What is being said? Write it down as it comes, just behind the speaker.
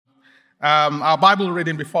Our Bible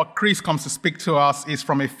reading before Chris comes to speak to us is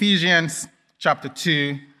from Ephesians chapter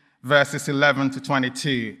 2, verses 11 to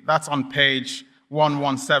 22. That's on page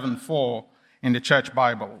 1174 in the church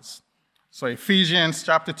Bibles. So Ephesians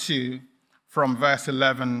chapter 2, from verse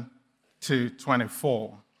 11 to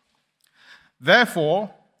 24.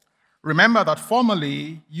 Therefore, remember that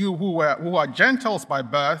formerly you who are Gentiles by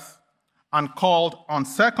birth and called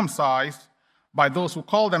uncircumcised by those who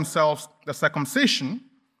call themselves the circumcision,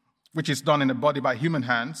 which is done in the body by human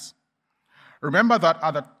hands, remember that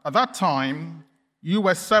at that time you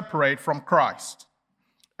were separate from Christ,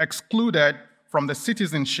 excluded from the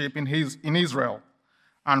citizenship in Israel,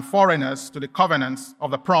 and foreigners to the covenants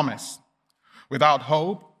of the promise, without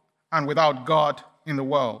hope and without God in the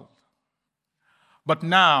world. But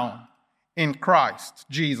now, in Christ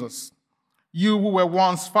Jesus, you who were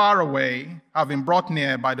once far away have been brought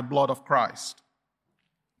near by the blood of Christ.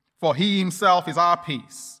 For he himself is our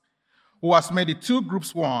peace, who has made the two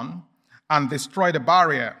groups one and destroyed the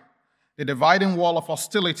barrier, the dividing wall of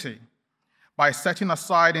hostility, by setting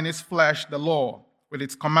aside in his flesh the law with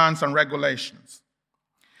its commands and regulations.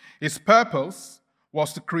 His purpose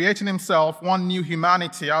was to create in himself one new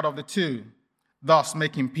humanity out of the two, thus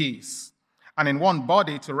making peace, and in one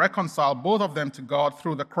body to reconcile both of them to God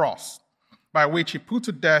through the cross, by which he put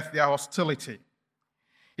to death their hostility.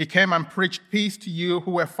 He came and preached peace to you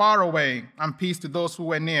who were far away and peace to those who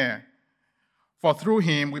were near. For through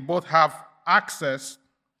him we both have access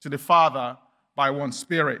to the Father by one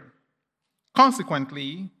Spirit.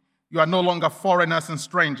 Consequently, you are no longer foreigners and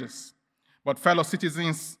strangers, but fellow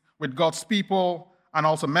citizens with God's people and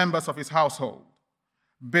also members of his household,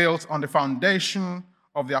 built on the foundation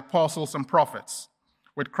of the apostles and prophets,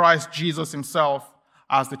 with Christ Jesus himself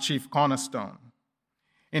as the chief cornerstone.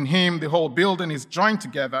 In him the whole building is joined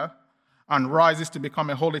together and rises to become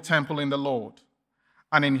a holy temple in the Lord.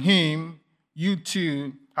 And in him you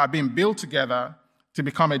too are being built together to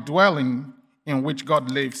become a dwelling in which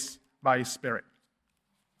God lives by his Spirit.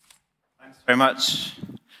 Thanks very much.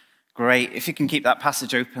 Great. If you can keep that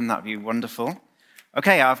passage open, that would be wonderful.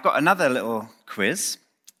 Okay, I've got another little quiz.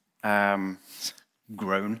 Groan.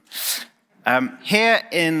 Here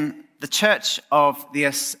in the Church of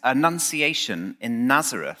the Annunciation in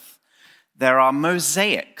Nazareth, there are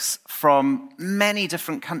mosaics from many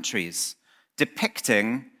different countries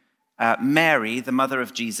depicting Mary, the mother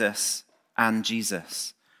of Jesus, and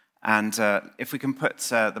Jesus. And if we can put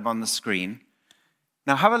them on the screen.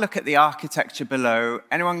 Now have a look at the architecture below.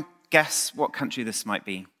 Anyone guess what country this might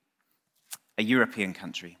be? A European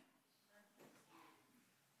country.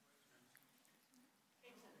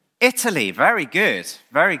 Italy, very good,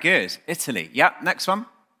 very good. Italy, yeah, next one.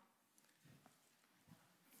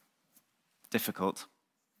 Difficult.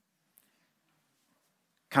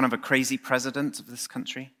 Kind of a crazy president of this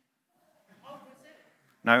country?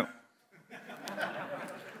 No.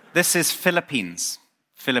 This is Philippines.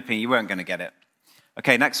 You weren't going to get it.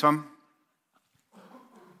 Okay, next one.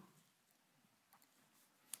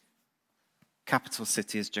 Capital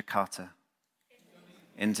city is Jakarta.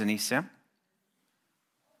 Indonesia.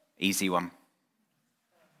 Easy one.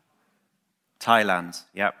 Thailand.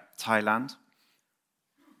 Yep, Thailand.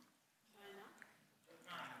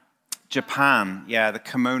 Japan. Yeah, the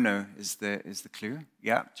kimono is the clue.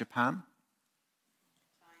 Yeah, Japan.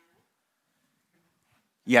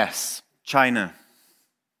 Yes, China.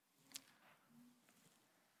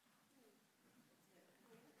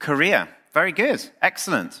 Korea. Very good.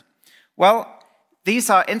 Excellent. Well,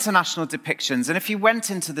 these are international depictions, and if you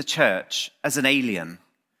went into the church as an alien,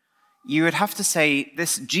 you would have to say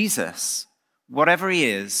this Jesus, whatever he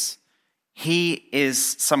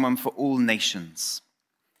is someone for all nations.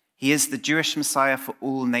 He is the Jewish Messiah for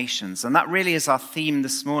all nations. And that really is our theme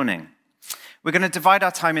this morning. We're going to divide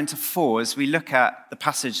our time into four as we look at the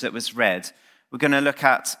passage that was read. We're going to look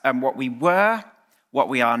at what we were, what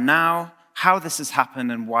we are now, how this has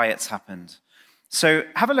happened, and why it's happened. So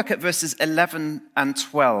have a look at verses 11 and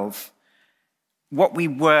 12. What we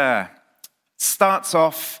were starts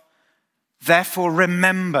off, therefore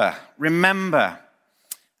remember.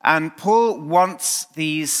 And Paul wants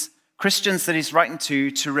these Christians that he's writing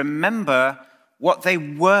to remember what they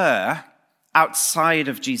were outside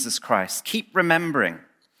of Jesus Christ. Keep remembering.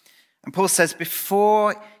 And Paul says,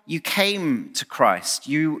 before you came to Christ,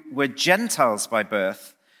 you were Gentiles by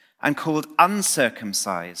birth and called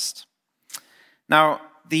uncircumcised. Now,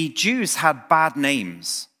 the Jews had bad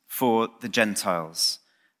names for the Gentiles,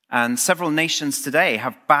 and several nations today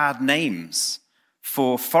have bad names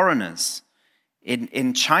for foreigners.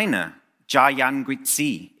 In China,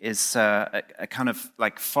 Jiayanguizi is a kind of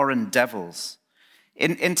like foreign devils.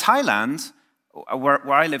 In Thailand,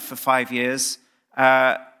 where I lived for 5 years,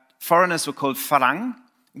 foreigners were called Farang.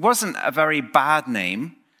 It wasn't a very bad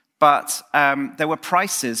name, but there were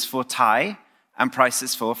prices for Thai and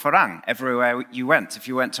prices for Farang everywhere you went. If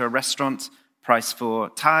you went to a restaurant, price for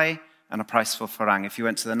Thai and a price for Farang. If you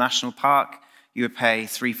went to the national park, you would pay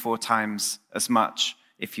 3-4 times as much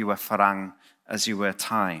if you were Farang as you were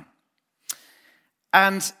Thai.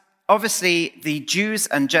 And obviously, the Jews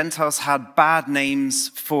and Gentiles had bad names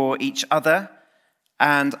for each other,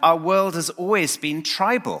 and our world has always been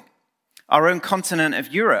tribal. Our own continent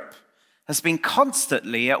of Europe has been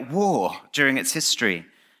constantly at war during its history,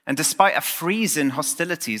 and despite a freeze in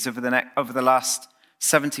hostilities over the last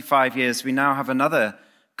 75 years, we now have another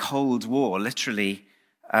Cold War, literally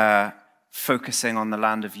focusing on the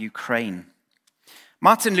land of Ukraine.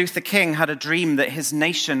 Martin Luther King had a dream that his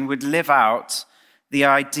nation would live out the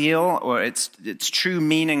ideal, or its true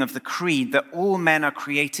meaning of the creed, that all men are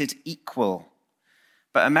created equal.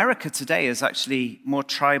 But America today is actually more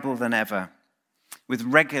tribal than ever, with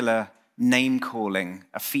regular name-calling,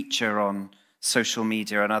 a feature on social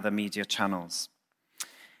media and other media channels.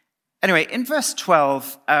 Anyway, in verse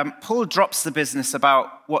 12, Paul drops the business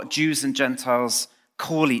about what Jews and Gentiles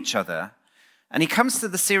call each other, and he comes to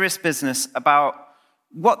the serious business about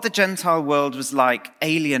what the Gentile world was like,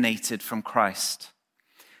 alienated from Christ.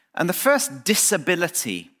 And the first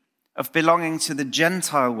disability of belonging to the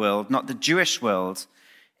Gentile world, not the Jewish world,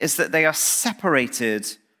 is that they are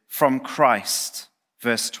separated from Christ.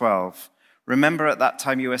 Verse 12. Remember, at that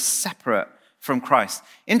time you were separate from Christ.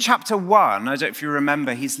 In chapter 1, I don't know if you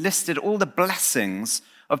remember, he's listed all the blessings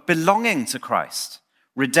of belonging to Christ.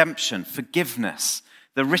 Redemption, forgiveness,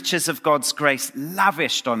 the riches of God's grace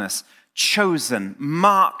lavished on us, chosen,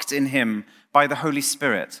 marked in him by the Holy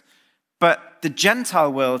Spirit. But the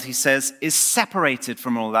Gentile world, he says, is separated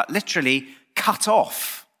from all that, literally cut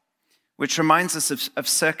off, which reminds us of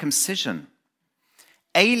circumcision,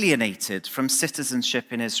 alienated from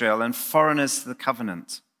citizenship in Israel and foreigners to the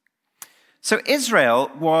covenant. So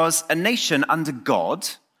Israel was a nation under God.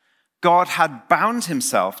 God had bound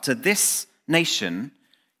himself to this nation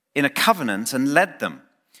in a covenant and led them.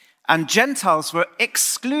 And Gentiles were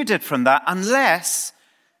excluded from that unless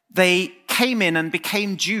they came in and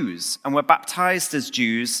became Jews and were baptized as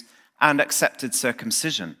Jews and accepted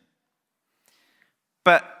circumcision.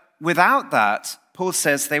 But without that, Paul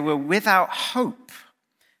says they were without hope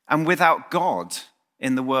and without God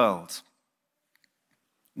in the world.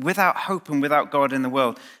 Without hope and without God in the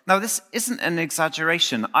world. Now, this isn't an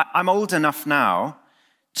exaggeration. I'm old enough now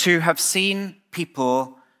to have seen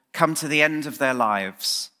people come to the end of their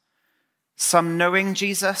lives, some knowing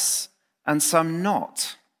Jesus and some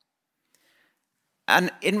not.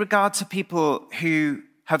 And in regard to people who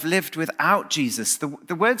have lived without Jesus,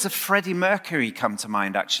 the words of Freddie Mercury come to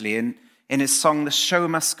mind, actually, in his song, The Show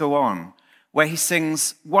Must Go On, where he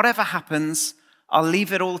sings, "Whatever happens, I'll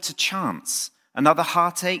leave it all to chance. Another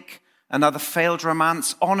heartache, another failed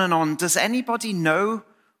romance, on and on. Does anybody know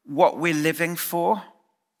what we're living for?"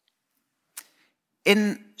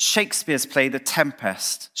 In Shakespeare's play, The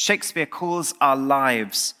Tempest, Shakespeare calls our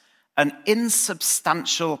lives an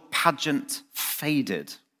insubstantial pageant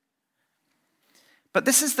faded. But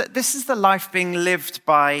this is the life being lived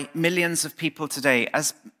by millions of people today.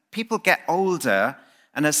 As people get older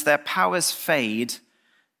and as their powers fade,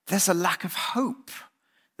 there's a lack of hope.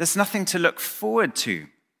 There's nothing to look forward to.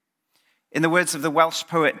 In the words of the Welsh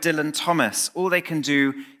poet Dylan Thomas, all they can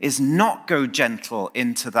do is not go gentle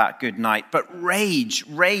into that good night, but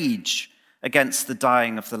rage against the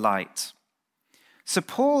dying of the light. So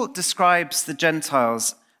Paul describes the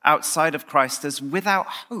Gentiles outside of Christ as without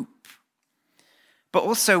hope, but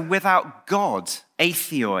also without God,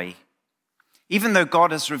 atheoi. Even though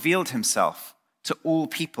God has revealed himself to all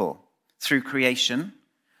people through creation,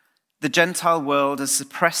 the Gentile world has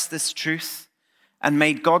suppressed this truth and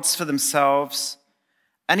made gods for themselves.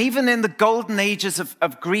 And even in the golden ages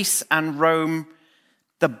of Greece and Rome,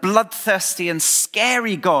 the bloodthirsty and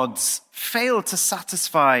scary gods failed to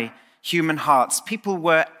satisfy human hearts. People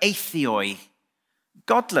were atheoi,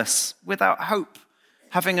 godless, without hope,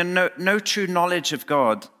 having no true knowledge of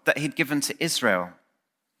God that he'd given to Israel.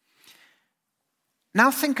 Now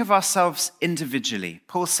think of ourselves individually.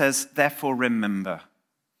 Paul says, therefore remember.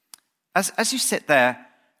 As you sit there,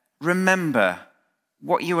 remember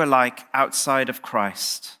what you were like outside of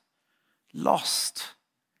Christ. Lost,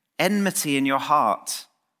 enmity in your heart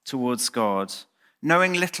towards God,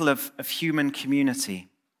 knowing little of human community.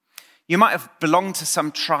 You might have belonged to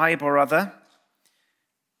some tribe or other.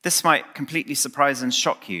 This might completely surprise and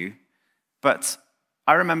shock you, but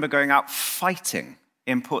I remember going out fighting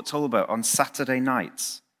in Port Talbot on Saturday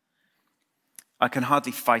nights. I can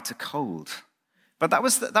hardly fight a cold. But that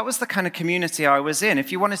was the kind of community I was in.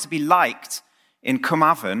 If you wanted to be liked in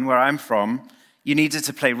Carmarthen, where I'm from, you needed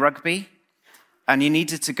to play rugby and you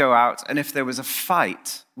needed to go out. And if there was a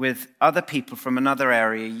fight with other people from another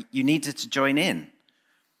area, you needed to join in.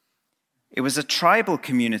 It was a tribal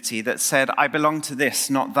community that said, I belong to this,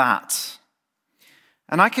 not that.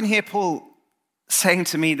 And I can hear Paul saying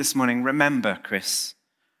to me this morning, remember, Chris,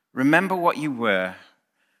 remember what you were.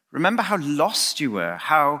 Remember how lost you were,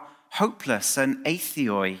 how hopeless and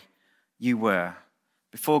atheoi you were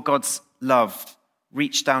before God's love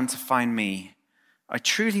reached down to find me. I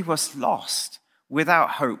truly was lost,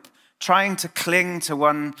 without hope, trying to cling to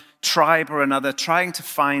one tribe or another, trying to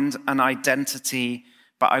find an identity,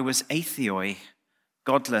 but I was atheoi,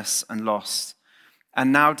 godless and lost.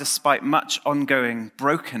 And now, despite much ongoing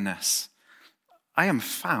brokenness, I am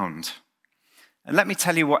found. And let me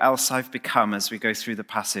tell you what else I've become as we go through the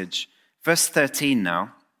passage. Verse 13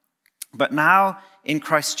 now. But now, in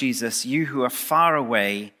Christ Jesus, you who are far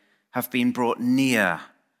away have been brought near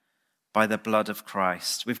by the blood of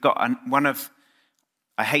Christ. We've got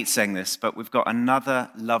I hate saying this, but we've got another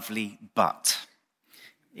lovely but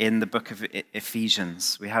in the book of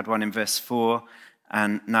Ephesians. We had one in verse 4,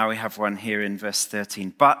 and now we have one here in verse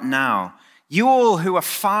 13. But now, you all who are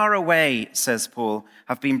far away, says Paul,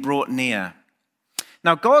 have been brought near.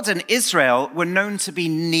 Now, God and Israel were known to be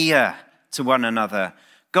near to one another.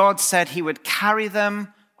 God said he would carry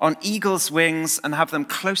them on eagle's wings and have them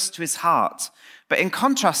close to his heart. But in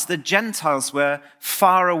contrast, the Gentiles were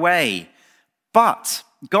far away. But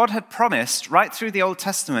God had promised right through the Old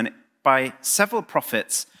Testament by several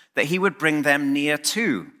prophets that he would bring them near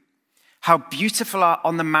too. How beautiful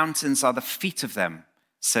on the mountains are the feet of them,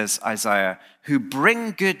 says Isaiah, who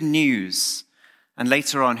bring good news. And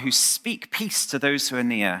later on, who speak peace to those who are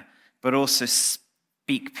near, but also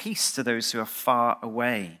speak peace to those who are far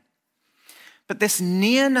away. But this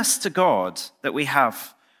nearness to God that we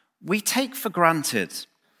have, we take for granted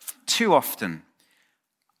too often.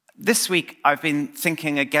 This week, I've been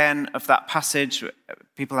thinking again of that passage.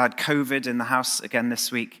 People had COVID in the house again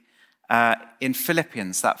this week. In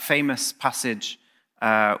Philippians, that famous passage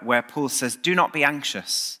where Paul says, do not be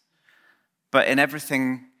anxious, but in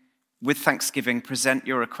everything with thanksgiving, present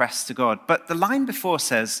your requests to God. But the line before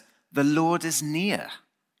says, the Lord is near.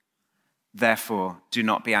 Therefore, do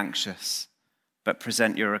not be anxious, but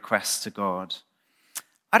present your requests to God.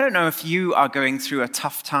 I don't know if you are going through a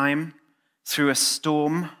tough time, through a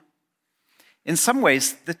storm. In some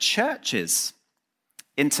ways, the church is.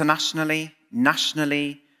 Internationally,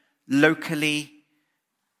 nationally, locally.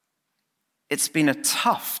 It's been a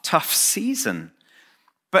tough season.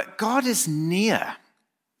 But God is near.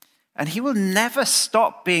 And he will never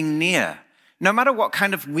stop being near. No matter what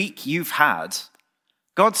kind of week you've had,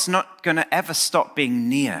 God's not going to ever stop being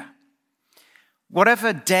near.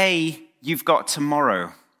 Whatever day you've got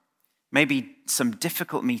tomorrow, maybe some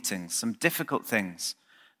difficult meetings, some difficult things,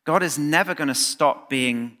 God is never going to stop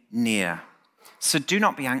being near. So do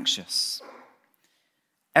not be anxious.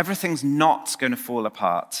 Everything's not going to fall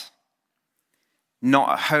apart. Not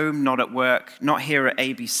at home, not at work, not here at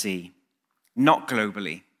ABC, not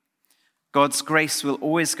globally. God's grace will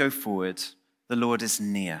always go forward. The Lord is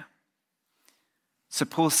near. So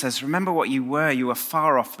Paul says, remember what you were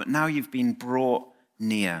far off, but now you've been brought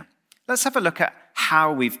near. Let's have a look at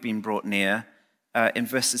how we've been brought near in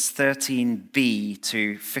verses 13b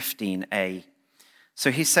to 15a. So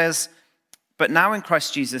he says, but now in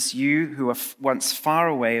Christ Jesus, you who were once far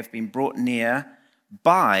away have been brought near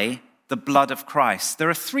by the blood of Christ. There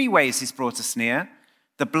are three ways he's brought us near: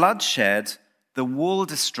 the blood shed, the wall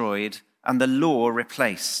destroyed, and the law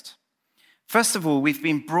replaced. First of all, we've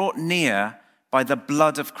been brought near by the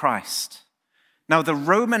blood of Christ. Now, the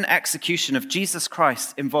Roman execution of Jesus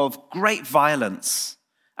Christ involved great violence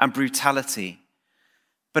and brutality,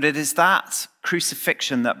 but it is that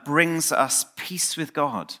crucifixion that brings us peace with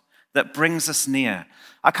God, that brings us near.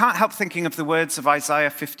 I can't help thinking of the words of Isaiah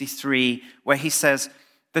 53, where he says,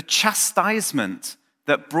 the chastisement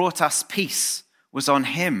that brought us peace was on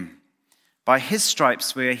him. By his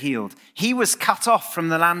stripes we are healed. He was cut off from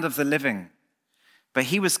the land of the living, but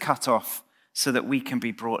he was cut off so that we can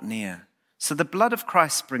be brought near. So the blood of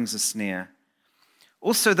Christ brings us near.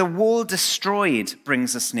 Also, the wall destroyed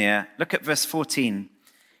brings us near. Look at verse 14.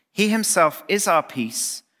 He himself is our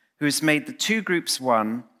peace, who has made the two groups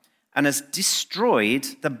one and has destroyed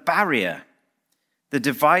the barrier, the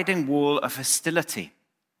dividing wall of hostility.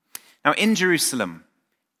 Now, in Jerusalem,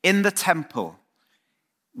 in the temple,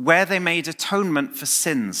 where they made atonement for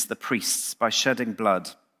sins, the priests, by shedding blood,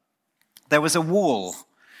 there was a wall,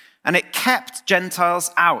 and it kept Gentiles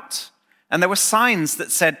out. And there were signs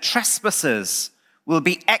that said trespassers will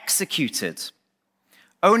be executed.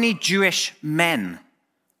 Only Jewish men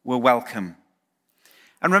were welcome.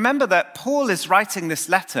 And remember that Paul is writing this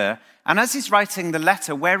letter, and as he's writing the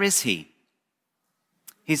letter, where is he?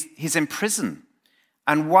 He's in prison.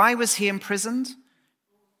 And why was he imprisoned?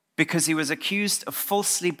 Because he was accused of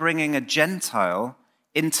falsely bringing a Gentile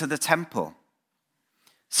into the temple.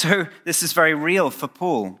 So this is very real for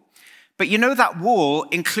Paul. But you know that wall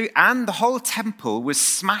and the whole temple was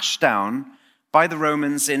smashed down by the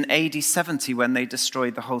Romans in AD 70 when they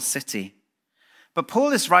destroyed the whole city. But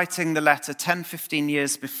Paul is writing the letter 10, 15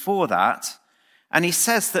 years before that, and he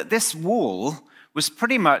says that this wall was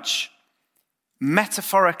pretty much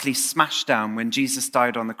metaphorically smashed down when Jesus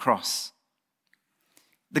died on the cross.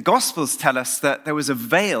 The Gospels tell us that there was a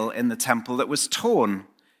veil in the temple that was torn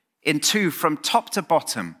in two from top to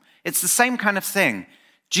bottom. It's the same kind of thing.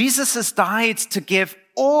 Jesus has died to give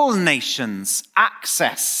all nations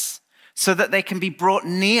access so that they can be brought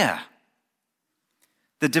near.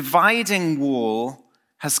 The dividing wall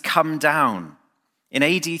has come down in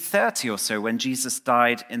AD 30 or so when Jesus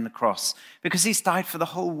died in the cross, because he's died for the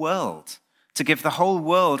whole world, to give the whole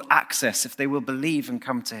world access if they will believe and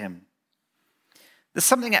come to him. There's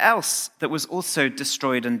something else that was also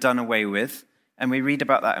destroyed and done away with, and we read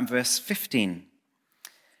about that in verse 15.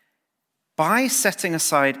 By setting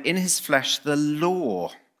aside in his flesh the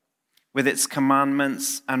law with its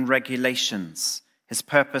commandments and regulations, his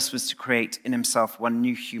purpose was to create in himself one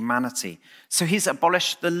new humanity. So he's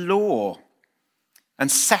abolished the law and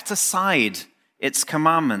set aside its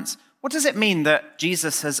commandments. What does it mean that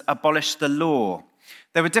Jesus has abolished the law?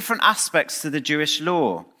 There were different aspects to the Jewish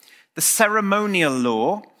law. The ceremonial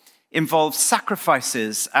law involved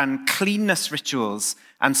sacrifices and cleanness rituals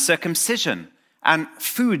and circumcision and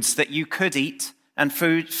foods that you could eat and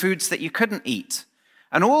foods that you couldn't eat.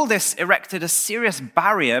 And all this erected a serious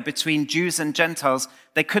barrier between Jews and Gentiles.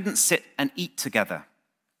 They couldn't sit and eat together.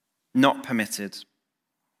 Not permitted.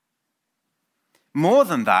 More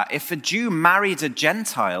than that, if a Jew married a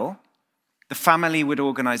Gentile, the family would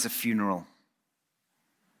organize a funeral.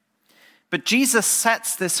 But Jesus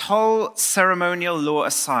sets this whole ceremonial law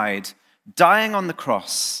aside, dying on the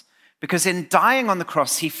cross, because in dying on the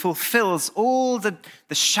cross, he fulfills all the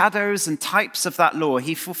shadows and types of that law.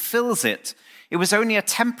 He fulfills it. It was only a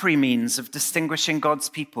temporary means of distinguishing God's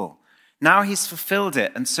people. Now he's fulfilled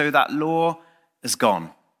it, and so that law is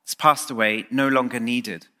gone. It's passed away, no longer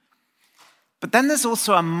needed. But then there's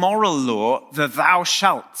also a moral law, the thou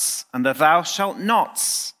shalts and the thou shalt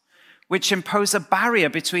nots, which impose a barrier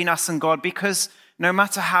between us and God, because no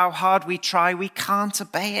matter how hard we try, we can't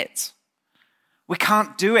obey it. We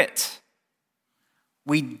can't do it.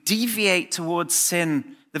 We deviate towards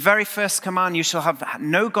sin. The very first command, you shall have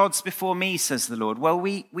no gods before me, says the Lord. Well,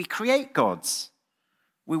 we create gods.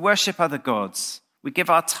 We worship other gods. We give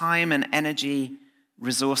our time and energy,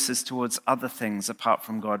 resources towards other things apart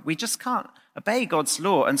from God. We just can't obey God's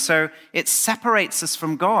law. And so it separates us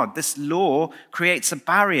from God. This law creates a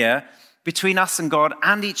barrier between us and God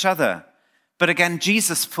and each other. But again,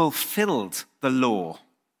 Jesus fulfilled the law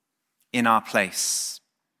in our place.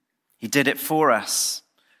 He did it for us.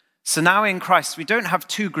 So now in Christ, we don't have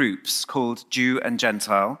two groups called Jew and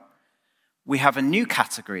Gentile. We have a new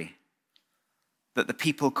category that the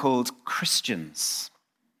people called Christians.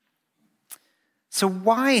 So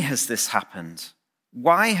why has this happened?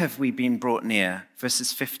 Why have we been brought near?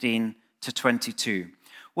 Verses 15 to 22.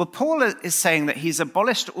 Well, Paul is saying that he's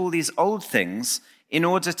abolished all these old things in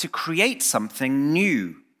order to create something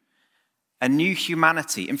new, a new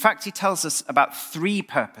humanity. In fact, he tells us about three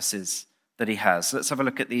purposes that he has. Let's have a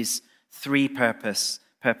look at these three purposes.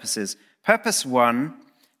 Purpose one,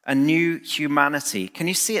 a new humanity. Can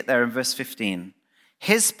you see it there in verse 15?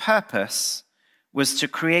 His purpose was to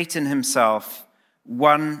create in himself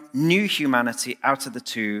one new humanity out of the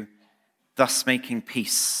two, thus making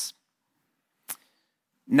peace.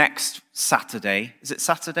 Next Saturday, is it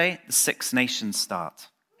Saturday? The Six Nations start.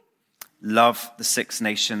 Love the Six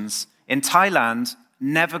Nations. In Thailand,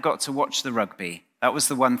 never got to watch the rugby. That was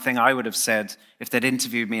the one thing I would have said if they'd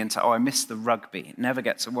interviewed me and I missed the rugby. Never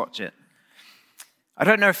get to watch it. I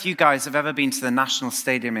don't know if you guys have ever been to the National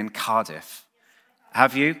Stadium in Cardiff.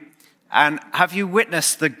 Have you? And have you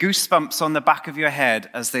witnessed the goosebumps on the back of your head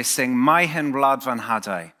as they sing My Hen Wlad Van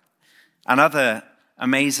Hadai and other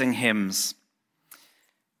amazing hymns?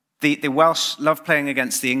 The Welsh love playing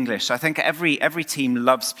against the English. I think every team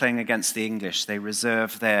loves playing against the English. They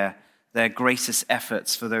reserve their greatest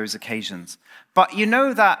efforts for those occasions. But you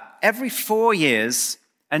know that every 4 years,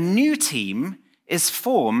 a new team is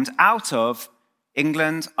formed out of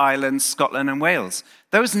England, Ireland, Scotland, and Wales.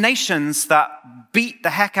 Those nations that beat the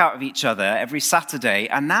heck out of each other every Saturday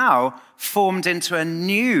are now formed into a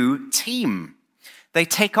new team. They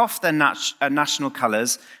take off their national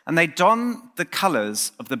colours and they don the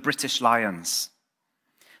colours of the British Lions.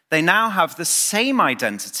 They now have the same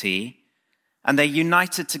identity and they're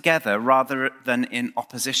united together rather than in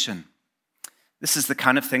opposition. This is the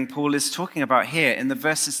kind of thing Paul is talking about here in the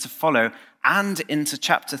verses to follow and into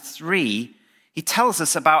chapter 3. He tells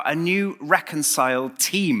us about a new reconciled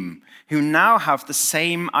team who now have the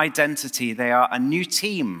same identity. They are a new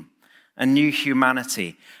team, a new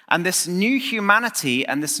humanity. And this new humanity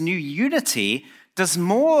and this new unity does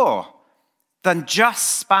more than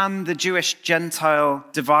just span the Jewish-Gentile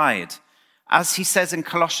divide. As he says in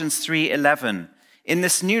Colossians 3:11, in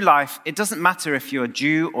this new life, it doesn't matter if you're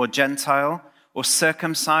Jew or Gentile, or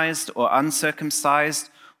circumcised or uncircumcised,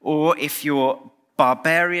 or if you're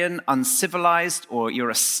barbarian, uncivilized, or you're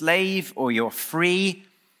a slave, or you're free,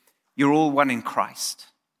 you're all one in Christ.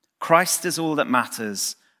 Christ is all that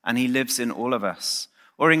matters, and he lives in all of us.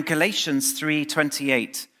 Or in Galatians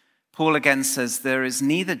 3:28, Paul again says, there is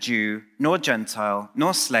neither Jew, nor Gentile,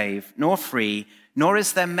 nor slave, nor free, nor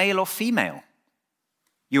is there male or female.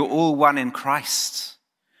 You're all one in Christ.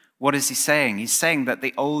 What is he saying? He's saying that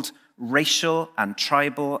the old racial and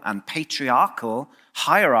tribal and patriarchal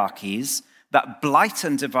hierarchies that blight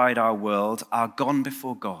and divide our world are gone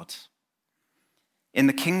before God. In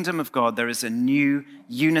the kingdom of God, there is a new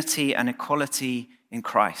unity and equality in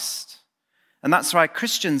Christ. And that's why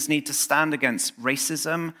Christians need to stand against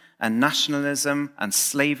racism and nationalism and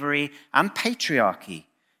slavery and patriarchy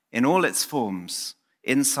in all its forms,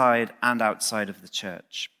 inside and outside of the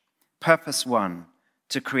church. Purpose 1,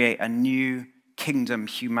 to create a new kingdom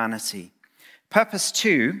humanity. Purpose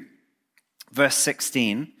 2, verse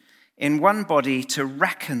 16, in one body to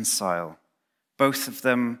reconcile both of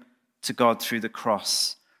them to God through the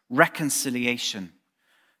cross. Reconciliation.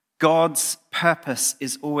 God's purpose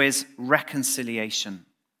is always reconciliation.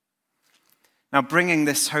 Now, bringing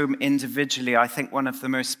this home individually, I think one of the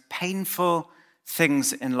most painful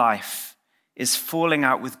things in life is falling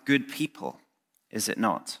out with good people, is it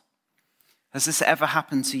not? Has this ever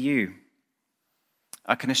happened to you?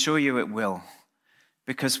 I can assure you it will,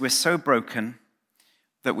 because we're so broken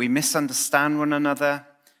that we misunderstand one another,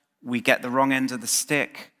 we get the wrong end of the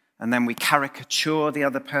stick, and then we caricature the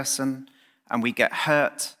other person, and we get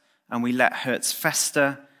hurt, and we let hurts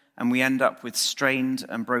fester, and we end up with strained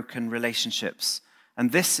and broken relationships.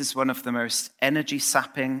 And this is one of the most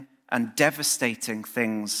energy-sapping and devastating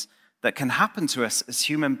things that can happen to us as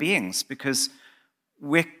human beings, because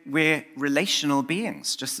we're relational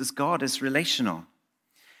beings, just as God is relational.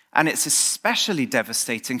 And it's especially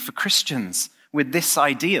devastating for Christians with this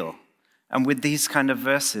ideal and with these kind of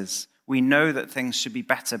verses. We know that things should be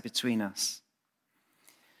better between us.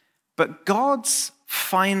 But God's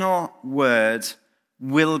final word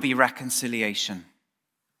will be reconciliation.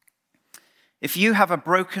 If you have a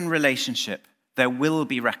broken relationship, there will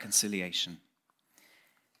be reconciliation.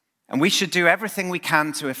 And we should do everything we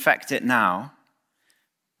can to effect it now,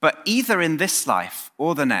 but either in this life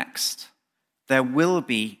or the next, there will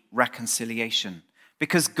be reconciliation,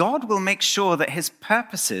 because God will make sure that his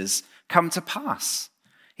purposes come to pass.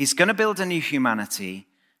 He's going to build a new humanity,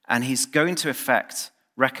 and he's going to effect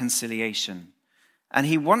reconciliation. And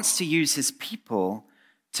he wants to use his people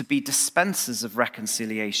to be dispensers of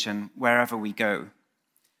reconciliation wherever we go.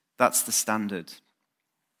 That's the standard.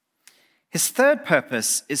 His third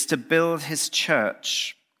purpose is to build his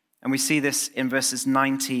church. And we see this in verses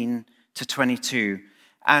 19 to 22.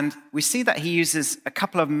 And we see that he uses a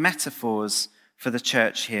couple of metaphors for the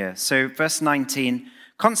church here. So verse 19,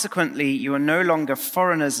 consequently, you are no longer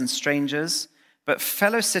foreigners and strangers, but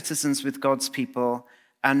fellow citizens with God's people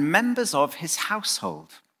and members of his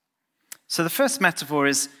household. So the first metaphor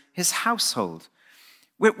is his household.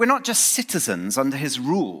 We're not just citizens under his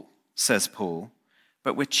rule, says Paul,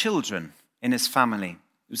 but we're children in his family.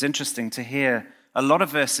 It was interesting to hear a lot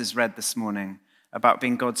of verses read this morning about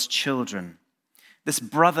being God's children. This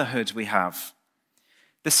brotherhood we have,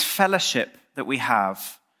 this fellowship that we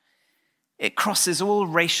have, it crosses all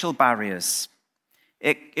racial barriers.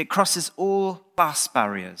 It crosses all class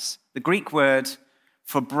barriers. The Greek word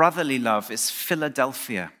for brotherly love is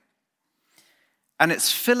Philadelphia. And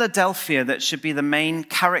it's Philadelphia that should be the main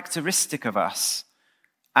characteristic of us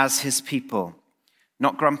as his people.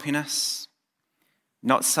 Not grumpiness,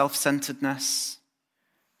 not self-centeredness,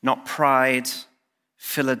 not pride,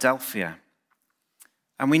 Philadelphia.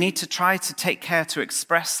 And we need to try to take care to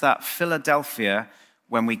express that Philadelphia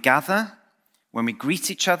when we gather, when we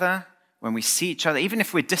greet each other, when we see each other, even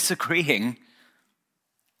if we're disagreeing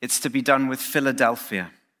It's to be done with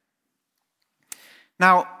Philadelphia.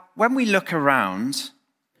 Now, when we look around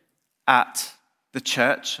at the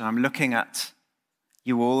church, and I'm looking at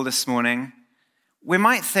you all this morning, we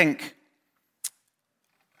might think,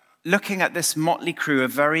 looking at this motley crew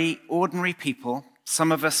of very ordinary people,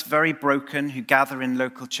 some of us very broken who gather in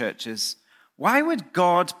local churches, why would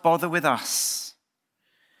God bother with us?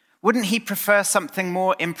 Wouldn't he prefer something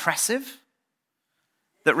more impressive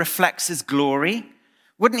that reflects his glory?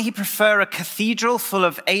 Wouldn't he prefer a cathedral full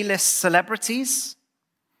of A-list celebrities?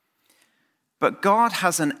 But God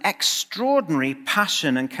has an extraordinary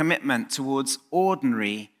passion and commitment towards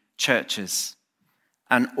ordinary churches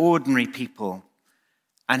and ordinary people.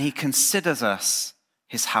 And he considers us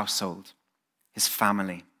his household, his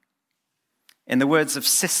family. In the words of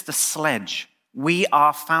Sister Sledge, we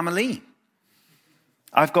are family.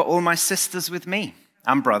 I've got all my sisters with me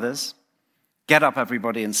and brothers. Get up,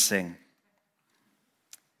 everybody, and sing.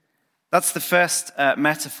 That's the first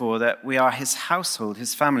metaphor, that we are his household,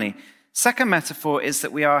 his family. Second metaphor is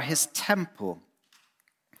that we are his temple.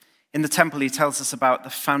 In the temple, he tells us about the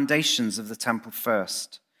foundations of the temple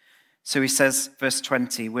first. So he says, verse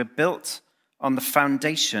 20, we're built on the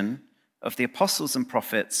foundation of the apostles and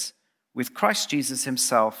prophets, with Christ Jesus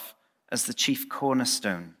himself as the chief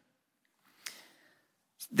cornerstone.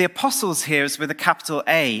 The apostles here is with a capital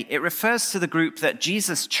A. It refers to the group that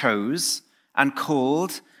Jesus chose and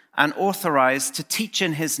called and authorized to teach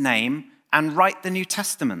in his name and write the New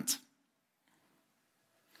Testament.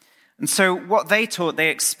 And so what they taught, they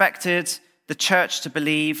expected the church to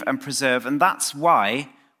believe and preserve, and that's why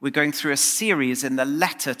we're going through a series in the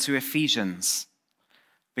letter to Ephesians,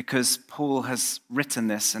 because Paul has written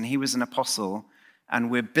this and he was an apostle, and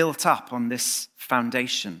we're built up on this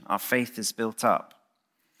foundation. Our faith is built up.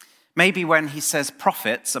 Maybe when he says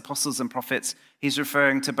prophets, apostles and prophets, he's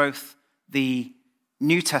referring to both the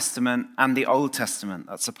New Testament and the Old Testament.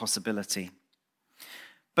 That's a possibility.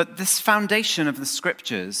 But this foundation of the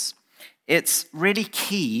scriptures, it's really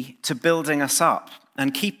key to building us up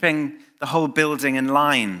and keeping the whole building in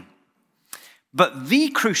line. But the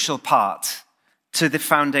crucial part to the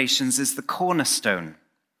foundations is the cornerstone.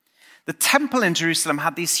 The temple in Jerusalem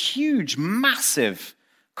had these huge, massive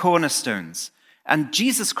cornerstones. And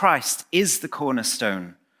Jesus Christ is the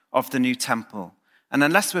cornerstone of the new temple. And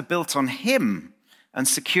unless we're built on him and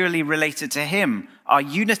securely related to him, our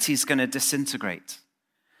unity is going to disintegrate.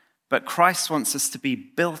 But Christ wants us to be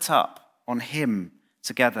built up on him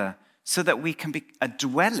together so that we can be a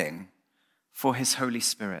dwelling for his Holy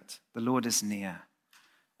Spirit. The Lord is near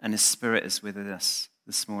and his Spirit is with us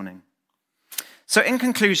this morning. So in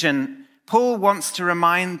conclusion, Paul wants to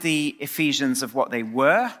remind the Ephesians of what they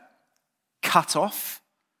were, cut off,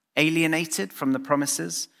 alienated from the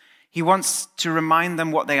promises. He wants to remind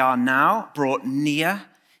them what they are now, brought near.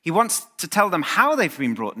 He wants to tell them how they've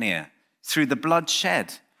been brought near, through the blood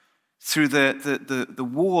shed, through the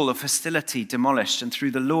wall of hostility demolished, and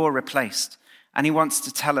through the law replaced. And he wants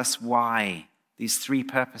to tell us why, these three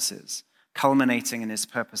purposes, culminating in his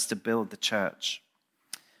purpose to build the church.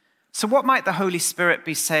 So what might the Holy Spirit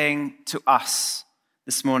be saying to us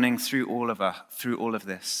this morning through all of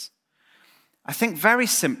this? I think very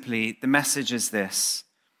simply the message is this: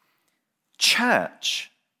 church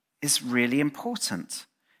is really important.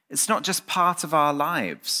 It's not just part of our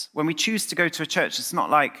lives. When we choose to go to a church, it's not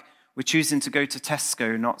like we're choosing to go to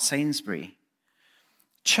Tesco, not Sainsbury.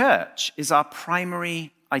 Church is our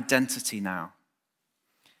primary identity now.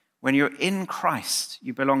 When you're in Christ,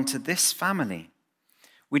 you belong to this family.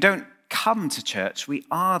 We don't come to church, we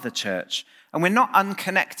are the church. And we're not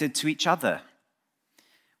unconnected to each other.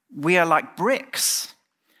 We are like bricks,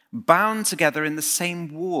 bound together in the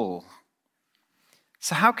same wall.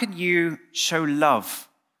 So how can you show love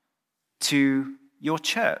to your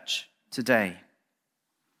church today?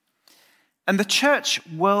 And the church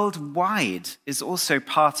worldwide is also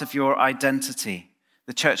part of your identity.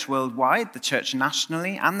 The church worldwide, the church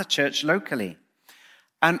nationally, and the church locally.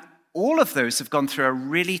 And all of those have gone through a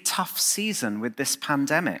really tough season with this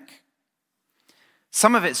pandemic.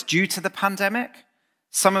 Some of it's due to the pandemic.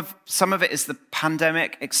 Some of it is the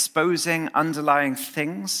pandemic exposing underlying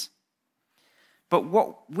things. But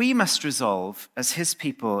what we must resolve as his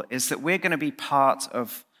people is that we're going to be part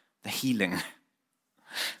of the healing,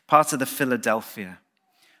 part of the Philadelphia.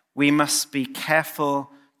 We must be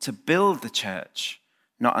careful to build the church,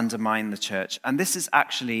 not undermine the church. And this is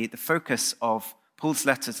actually the focus of Paul's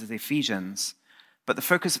letter to the Ephesians, but the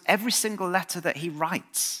focus of every single letter that he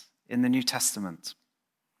writes in the New Testament.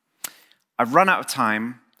 I've run out of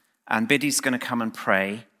time, and Biddy's going to come and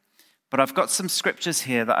pray, but I've got some scriptures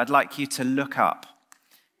here that I'd like you to look up.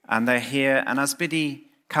 And they're here, and as Biddy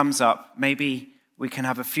comes up, maybe we can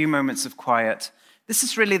have a few moments of quiet. This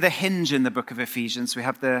is really the hinge in the book of Ephesians. We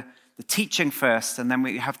have the teaching first, and then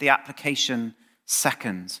we have the application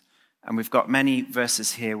second. And we've got many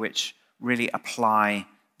verses here which really apply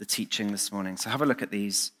the teaching this morning. So have a look at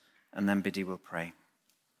these, and then Biddy will pray.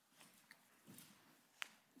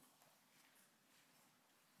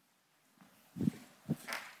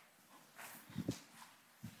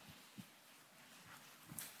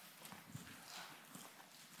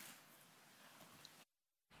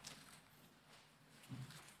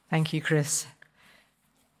 Thank you, Chris.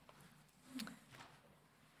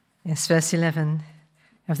 Yes, verse 11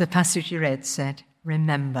 of the passage you read said,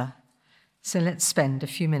 remember. So let's spend a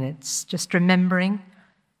few minutes just remembering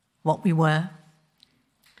what we were.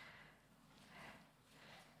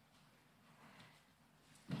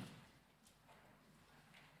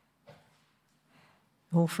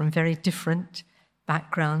 All from very different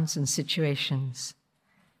backgrounds and situations.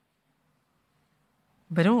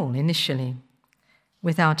 But all initially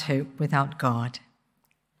without hope, without God.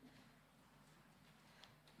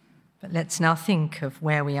 But let's now think of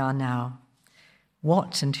where we are now,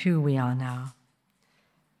 what and who we are now,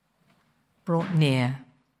 brought near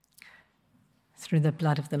through the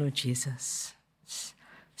blood of the Lord Jesus.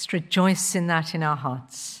 Let's rejoice in that in our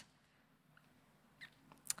hearts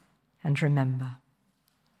and remember.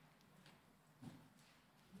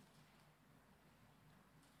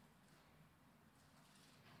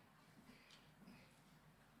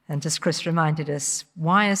 And as Chris reminded us,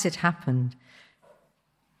 why has it happened?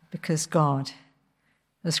 Because God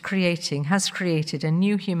has created a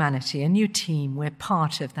new humanity, a new team. We're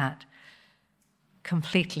part of that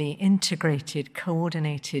completely integrated,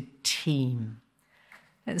 coordinated team.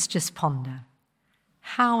 Let's just ponder.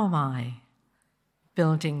 How am I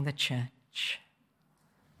building the church?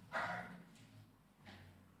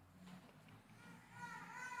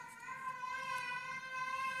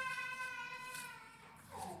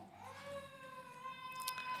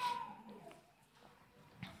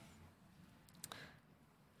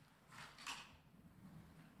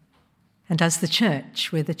 And as the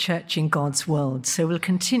church, we're the church in God's world. So we'll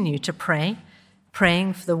continue to pray,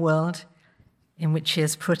 praying for the world in which He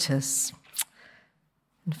has put us.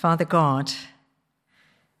 And Father God,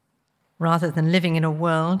 rather than living in a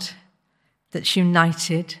world that's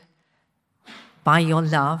united by your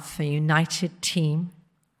love, a united team,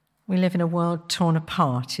 we live in a world torn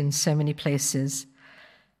apart in so many places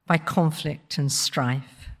by conflict and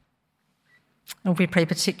strife. And we pray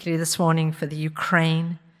particularly this morning for the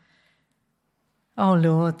Ukraine. Oh,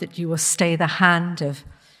 Lord, that you will stay the hand of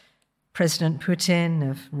President Putin,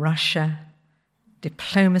 of Russia.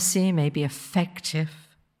 Diplomacy may be effective,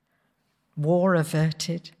 war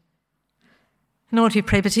averted. And Lord, we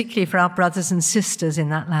pray particularly for our brothers and sisters in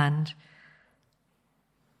that land,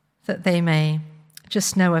 that they may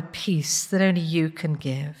just know a peace that only you can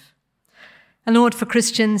give. And Lord, for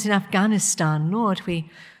Christians in Afghanistan, Lord,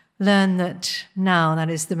 we learn that now that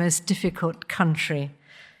is the most difficult country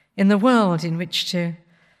in the world in which to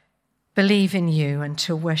believe in you and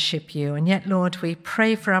to worship you. And yet, Lord, we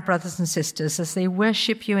pray for our brothers and sisters as they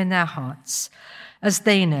worship you in their hearts, as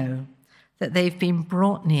they know that they've been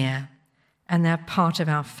brought near and they're part of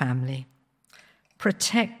our family.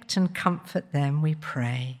 Protect and comfort them, we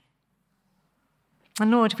pray.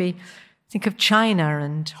 And Lord, we think of China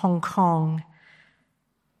and Hong Kong,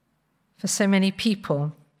 for so many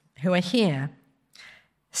people who are here,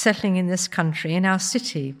 settling in this country, in our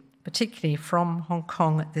city, particularly from Hong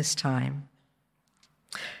Kong at this time.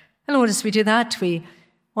 And Lord, as we do that, we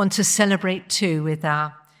want to celebrate too with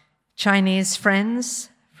our Chinese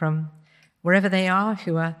friends from wherever they are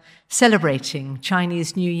who are celebrating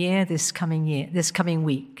Chinese New Year this coming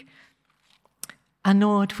week. And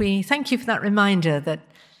Lord, we thank you for that reminder that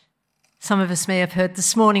some of us may have heard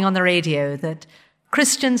this morning on the radio that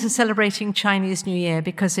Christians are celebrating Chinese New Year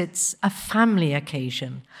because it's a family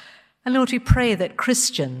occasion. And Lord, we pray that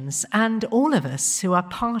Christians and all of us who are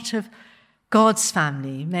part of God's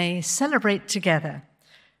family may celebrate together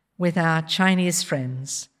with our Chinese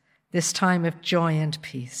friends this time of joy and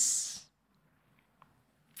peace.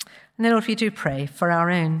 And then, Lord, we do pray for our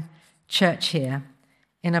own church here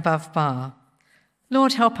in Above Bar.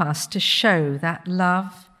 Lord, help us to show that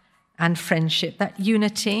love and friendship, that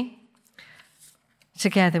unity,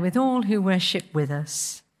 together with all who worship with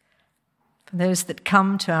us. For those that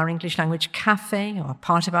come to our English language cafe or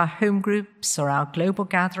part of our home groups or our global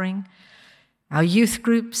gathering, our youth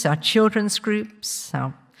groups, our children's groups,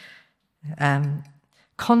 our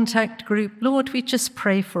contact group, Lord, we just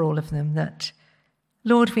pray for all of them that,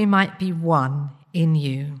 Lord, we might be one in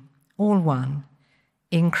you, all one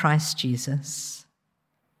in Christ Jesus.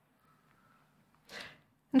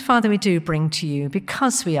 And Father, we do bring to you,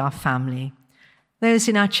 because we are family, those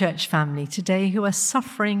in our church family today who are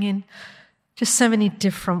suffering in just so many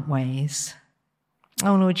different ways.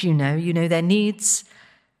 Oh Lord, you know their needs,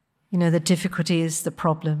 you know the difficulties, the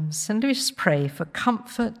problems, and we just pray for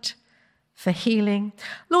comfort, for healing.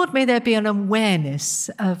 Lord, may there be an awareness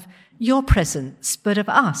of your presence, but of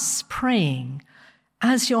us praying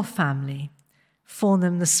as your family for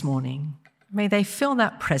them this morning. May they feel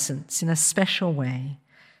that presence in a special way,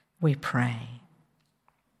 we pray.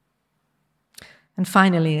 And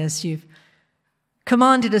finally, as you've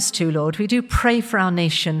commanded us to, Lord, we do pray for our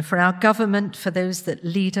nation, for our government, for those that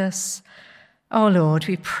lead us. Oh, Lord,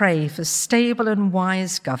 we pray for stable and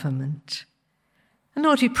wise government. And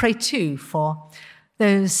Lord, we pray too for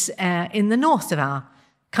those in the north of our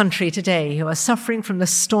country today who are suffering from the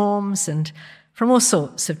storms and from all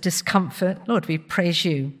sorts of discomfort. Lord, we praise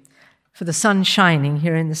you for the sun shining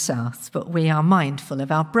here in the south, but we are mindful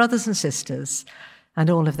of our brothers and sisters and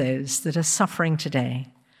all of those that are suffering today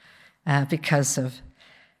because of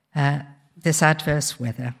this adverse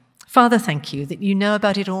weather. Father, thank you that you know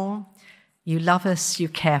about it all. You love us, you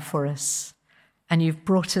care for us, and you've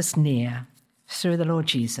brought us near through the Lord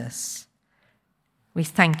Jesus. We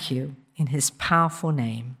thank you in his powerful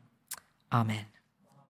name. Amen.